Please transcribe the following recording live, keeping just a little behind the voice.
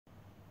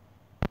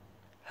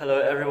Hello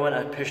everyone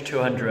at Pitch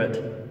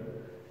 200.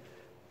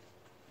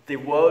 The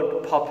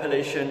world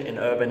population in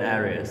urban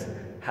areas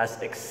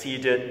has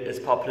exceeded its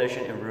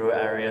population in rural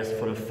areas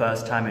for the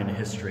first time in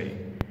history.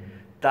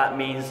 That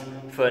means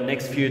for the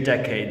next few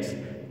decades,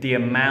 the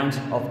amount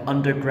of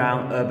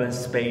underground urban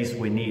space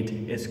we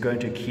need is going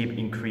to keep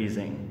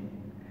increasing.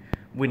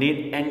 We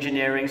need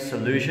engineering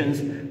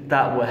solutions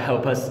that will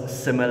help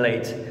us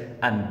simulate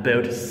and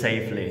build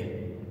safely.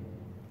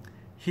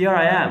 Here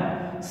I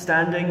am,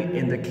 standing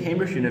in the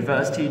Cambridge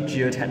University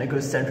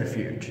Geotechnical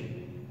Centrifuge.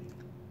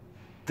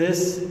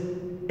 This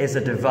is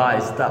a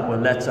device that will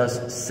let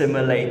us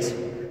simulate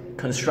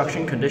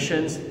construction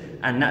conditions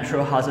and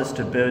natural hazards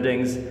to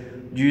buildings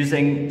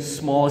using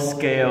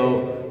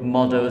small-scale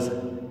models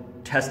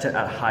tested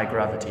at high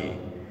gravity.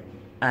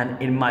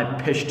 And in my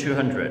Pitch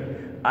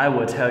 200, I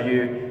will tell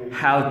you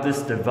how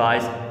this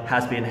device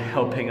has been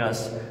helping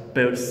us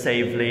build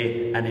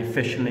safely and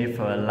efficiently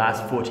for the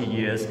last 40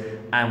 years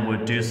and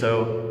will do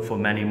so for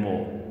many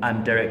more.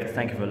 I'm Deryck,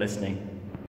 thank you for listening.